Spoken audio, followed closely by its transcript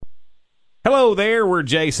Hello there, we're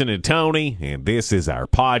Jason and Tony, and this is our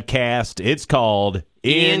podcast. It's called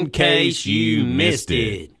In Case You Missed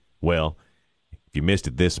It. Well, if you missed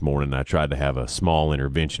it this morning, I tried to have a small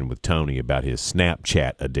intervention with Tony about his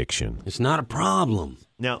Snapchat addiction. It's not a problem.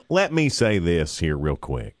 Now, let me say this here real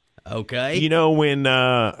quick. Okay. You know when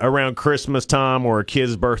around Christmas time or a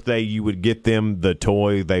kid's birthday, you would get them the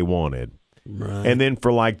toy they wanted. Right. And then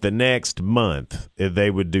for like the next month, they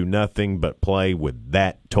would do nothing but play with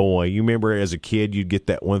that toy. You remember as a kid, you'd get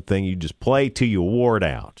that one thing, you'd just play till you wore it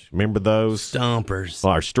out. Remember those? Stompers.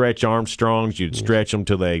 Or Stretch Armstrongs, you'd stretch them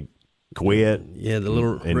till they quit. Yeah, the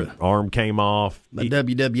little and arm came off.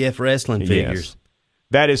 WWF wrestling figures. Yes.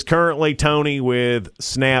 That is currently Tony with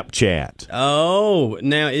Snapchat. Oh,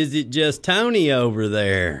 now is it just Tony over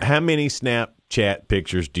there? How many Snapchat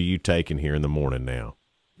pictures do you take in here in the morning now?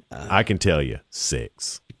 I can tell you,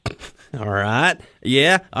 6. All right.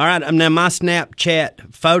 Yeah. All right. Now my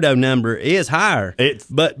Snapchat photo number is higher.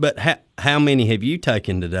 But how many have you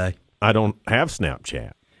taken today? I don't have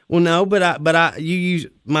Snapchat. Well, no, but you use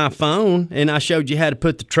my phone, and I showed you how to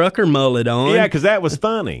put the trucker mullet on. Yeah, because that was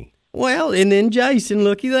funny. Well, and then Jason,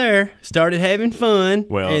 looky there, started having fun.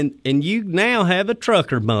 Well, and you now have a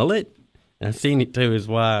trucker mullet. I've seen it to his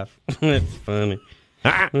wife. That's funny.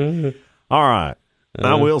 All right.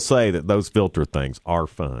 I will say that those filter things are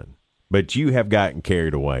fun, but you have gotten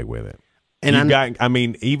carried away with it. And I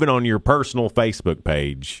mean, even on your personal Facebook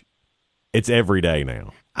page, it's every day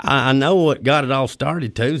now. I know what got it all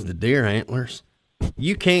started, too, is the deer antlers.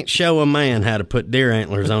 You can't show a man how to put deer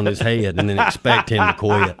antlers on his head and then expect him to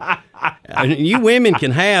quit. You women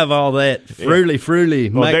can have all that fruity,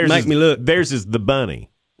 make me look. Theirs is the bunny.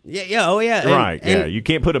 Yeah, oh yeah. Right, yeah. You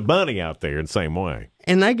can't put a bunny out there in the same way.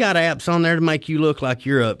 And they got apps on there to make you look like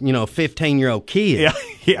you're a 15-year-old kid. Yeah,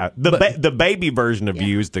 yeah. The baby version of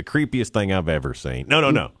you is the creepiest thing I've ever seen.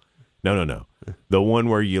 No. The one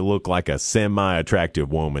where you look like a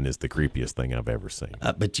semi-attractive woman is the creepiest thing I've ever seen.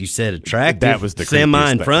 But you said attractive. That was the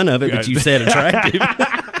semi in front of it, but you said attractive.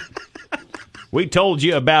 We told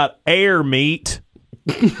you about air meat.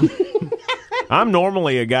 I'm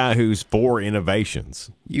normally a guy who's for innovations.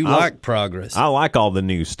 You like progress. I like all the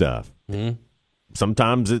new stuff. Mm-hmm.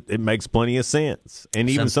 Sometimes it makes plenty of sense. And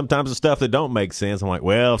even sometimes the stuff that don't make sense, I'm like,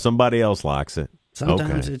 well, if somebody else likes it.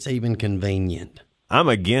 Sometimes it's even convenient. I'm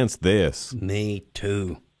against this. Me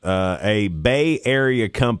too. A Bay Area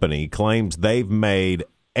company claims they've made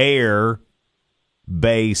air-based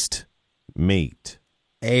meat.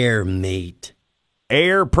 Air meat.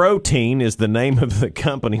 Air Protein is the name of the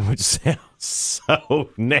company, which sounds so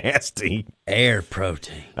nasty. Air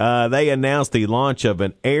Protein. They announced the launch of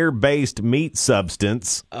an air-based meat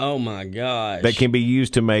substance. Oh, my gosh. That can be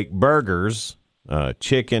used to make burgers,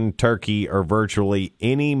 chicken, turkey, or virtually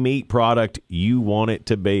any meat product you want it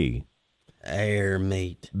to be. Air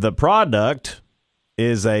meat. The product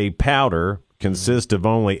is a powder, consists of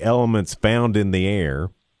only elements found in the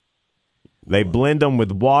air. They blend them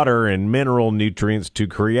with water and mineral nutrients to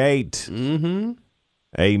create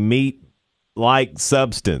a meat-like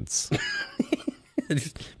substance.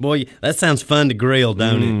 Boy, that sounds fun to grill,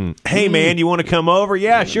 don't it? Hey, man, you want to come over?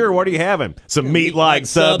 Yeah, sure. What are you having? Some meat-like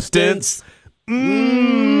substance.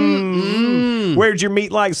 Where'd your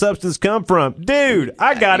meat-like substance come from? Dude,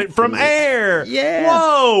 I got it from air. Yeah.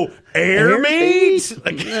 Whoa, air meat?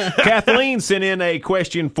 Kathleen sent in a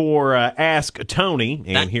question for Ask Tony,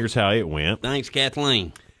 and here's how it went. Thanks,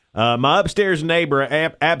 Kathleen. My upstairs neighbor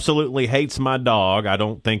absolutely hates my dog. I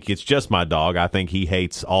don't think it's just my dog. I think he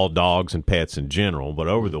hates all dogs and pets in general. But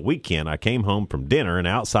over the weekend, I came home from dinner, and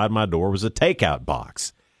outside my door was a takeout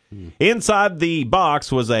box. Inside the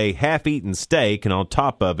box was a half-eaten steak, and on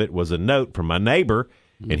top of it was a note from my neighbor,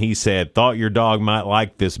 and he said, thought your dog might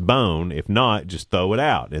like this bone. If not, just throw it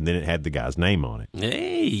out. And then it had the guy's name on it.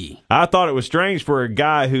 Hey. I thought it was strange for a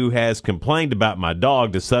guy who has complained about my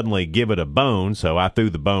dog to suddenly give it a bone, so I threw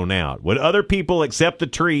the bone out. Would other people accept the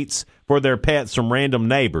treats for their pets from random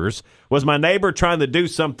neighbors? Was my neighbor trying to do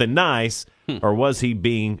something nice, or was he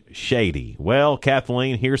being shady? Well,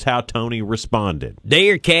 Kathleen, here's how Tony responded.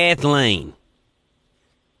 Dear Kathleen,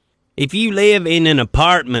 if you live in an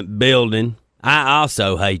apartment building, I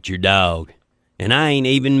also hate your dog, and I ain't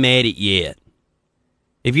even met it yet.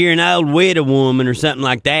 If you're an old widow woman or something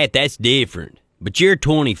like that, that's different. But you're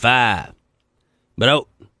 25. But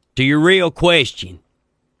to your real question,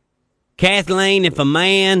 Kathleen, if a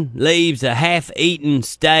man leaves a half-eaten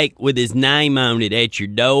steak with his name on it at your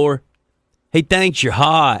door, he thinks you're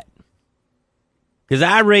hot. 'Cause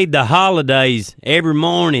I read the holidays every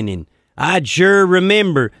morning, and I'd sure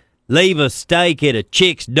remember leave a steak at a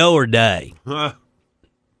chick's door day. The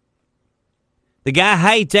guy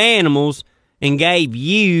hates animals, and gave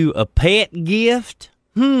you a pet gift?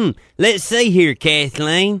 Let's see here,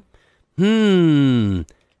 Kathleen.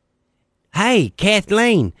 Hey,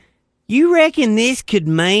 Kathleen, you reckon this could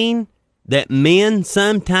mean that men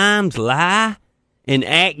sometimes lie and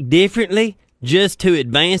act differently just to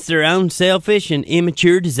advance their own selfish and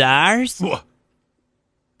immature desires?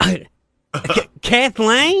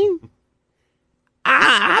 Kathleen?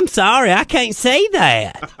 I'm sorry, I can't say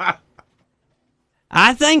that.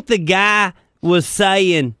 I think the guy was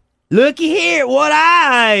saying, looky here at what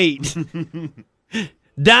I ate.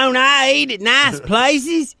 Don't I eat at nice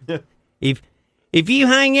places? If you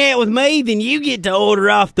hang out with me, then you get to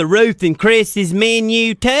order off the Ruth and Chris's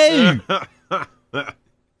menu too.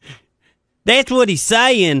 That's what he's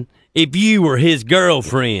saying if you were his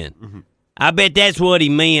girlfriend. I bet that's what he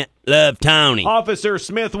meant, Love Tony. Officer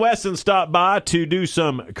Smith Wesson stopped by to do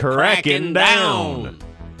some cracking down.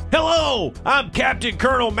 Hello, I'm Captain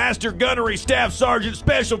Colonel Master Gunnery Staff Sergeant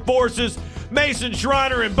Special Forces Mason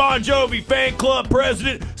Schreiner and Bon Jovi Fan Club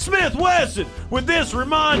President Smith Wesson with this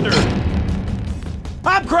reminder.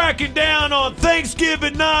 I'm cracking down on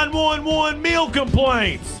Thanksgiving 911 meal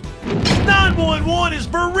complaints. 911 is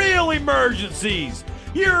for real emergencies.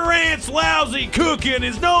 Your aunt's lousy cooking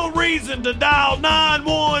is no reason to dial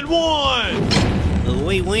 911.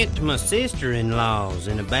 We went to my sister-in-law's,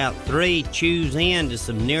 and about 3 chews into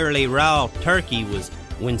some nearly raw turkey was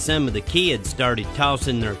when some of the kids started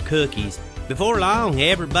tossing their cookies. Before long,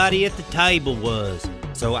 everybody at the table was,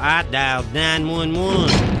 so I dialed 911.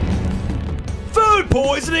 Food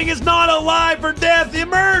poisoning is not a life or death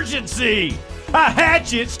emergency. A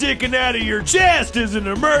hatchet sticking out of your chest is an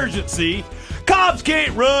emergency. Cops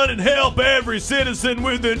can't run and help every citizen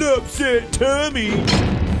with an upset tummy.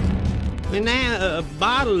 And now a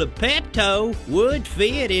bottle of Pepto would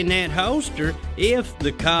fit in that holster if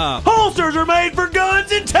the cop... Holsters are made for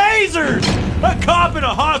guns and tasers. A cop in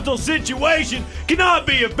a hostile situation cannot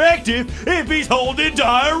be effective if he's holding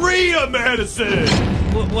diarrhea medicine.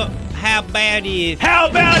 How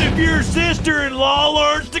about if your sister-in-law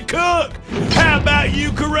learns to cook? How about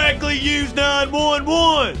you correctly use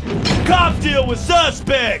 911? Cops deal with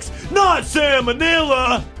suspects, not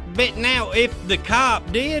salmonella. But now, if the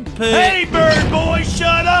cop did put... Hey, bird boy,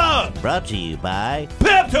 shut up! Brought to you by...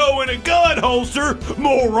 Pepto in a gun holster,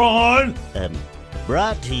 moron!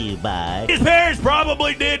 Brought to you by... His parents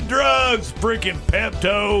probably did drugs, freaking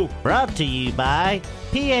Pepto! Brought to you by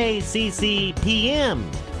PACCPM.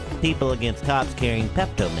 People Against Cops Carrying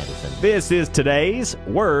Pepto Medicine. This is today's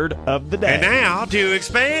Word of the Day. And now, to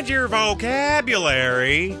expand your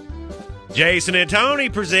vocabulary, Jason and Tony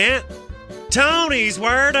present Tony's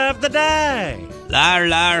Word of the Day. Liar,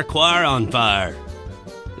 liar, choir on fire.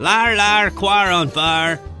 Liar, liar, choir on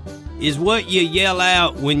fire is what you yell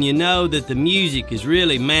out when you know that the music is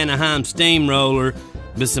really Manaheim Steamroller,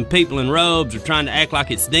 but some people in robes are trying to act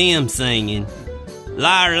like it's them singing.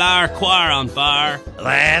 Liar, liar, choir on fire.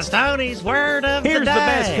 That's Tony's Word of the Day. Here's the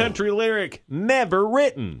best country lyric never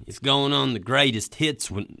written. It's going on the greatest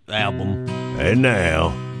hits album. And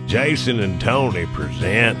now, Jason and Tony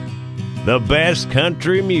present the best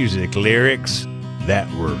country music lyrics that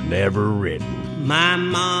were never written. My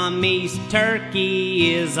mommy's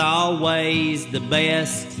turkey is always the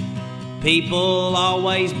best. People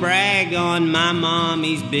always brag on my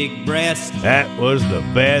mommy's big breast. That was the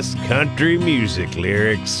best country music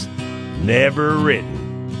lyrics never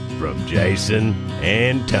written from Jason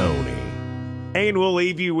and Tony. And we'll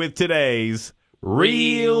leave you with today's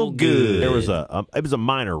Real Good. There was it was a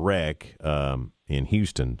minor wreck in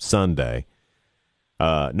Houston Sunday.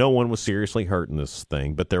 No one was seriously hurt in this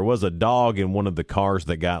thing, but there was a dog in one of the cars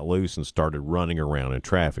that got loose and started running around in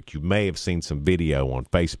traffic. You may have seen some video on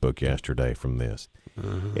Facebook yesterday from this.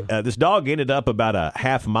 This dog ended up about a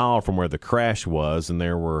half mile from where the crash was, and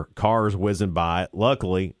there were cars whizzing by.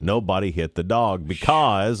 Luckily, nobody hit the dog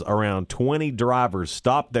because around 20 drivers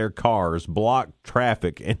stopped their cars, blocked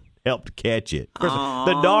traffic, and helped catch it. Of course,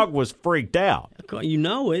 the dog was freaked out. You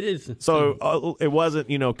know it is. So it wasn't,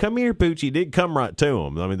 come here, Poochie. It did come right to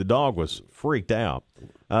him. I mean, the dog was freaked out.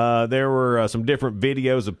 There were some different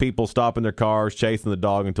videos of people stopping their cars, chasing the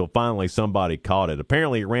dog until finally somebody caught it.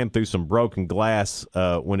 Apparently, it ran through some broken glass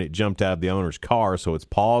when it jumped out of the owner's car, so its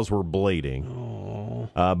paws were bleeding.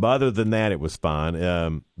 But other than that, it was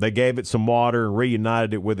fine. They gave it some water and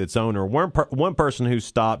reunited it with its owner. One person who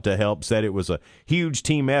stopped to help said it was a huge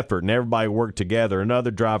team effort and everybody worked together. Another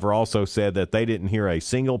driver also said that they didn't hear a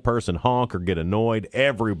single person honk or get annoyed.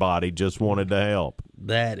 Everybody just wanted to help.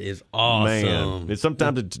 That is awesome. Man,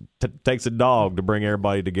 sometimes it takes a dog to bring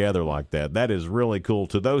everybody together like that. That is really cool.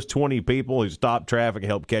 To those 20 people who stopped traffic,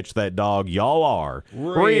 helped catch that dog, y'all are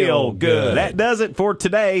real good. That does it for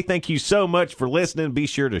today. Thank you so much for listening. Be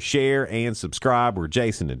sure to share and subscribe. We're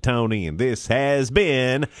Jason and Tony, and this has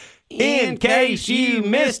been In Case You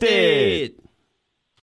Missed It.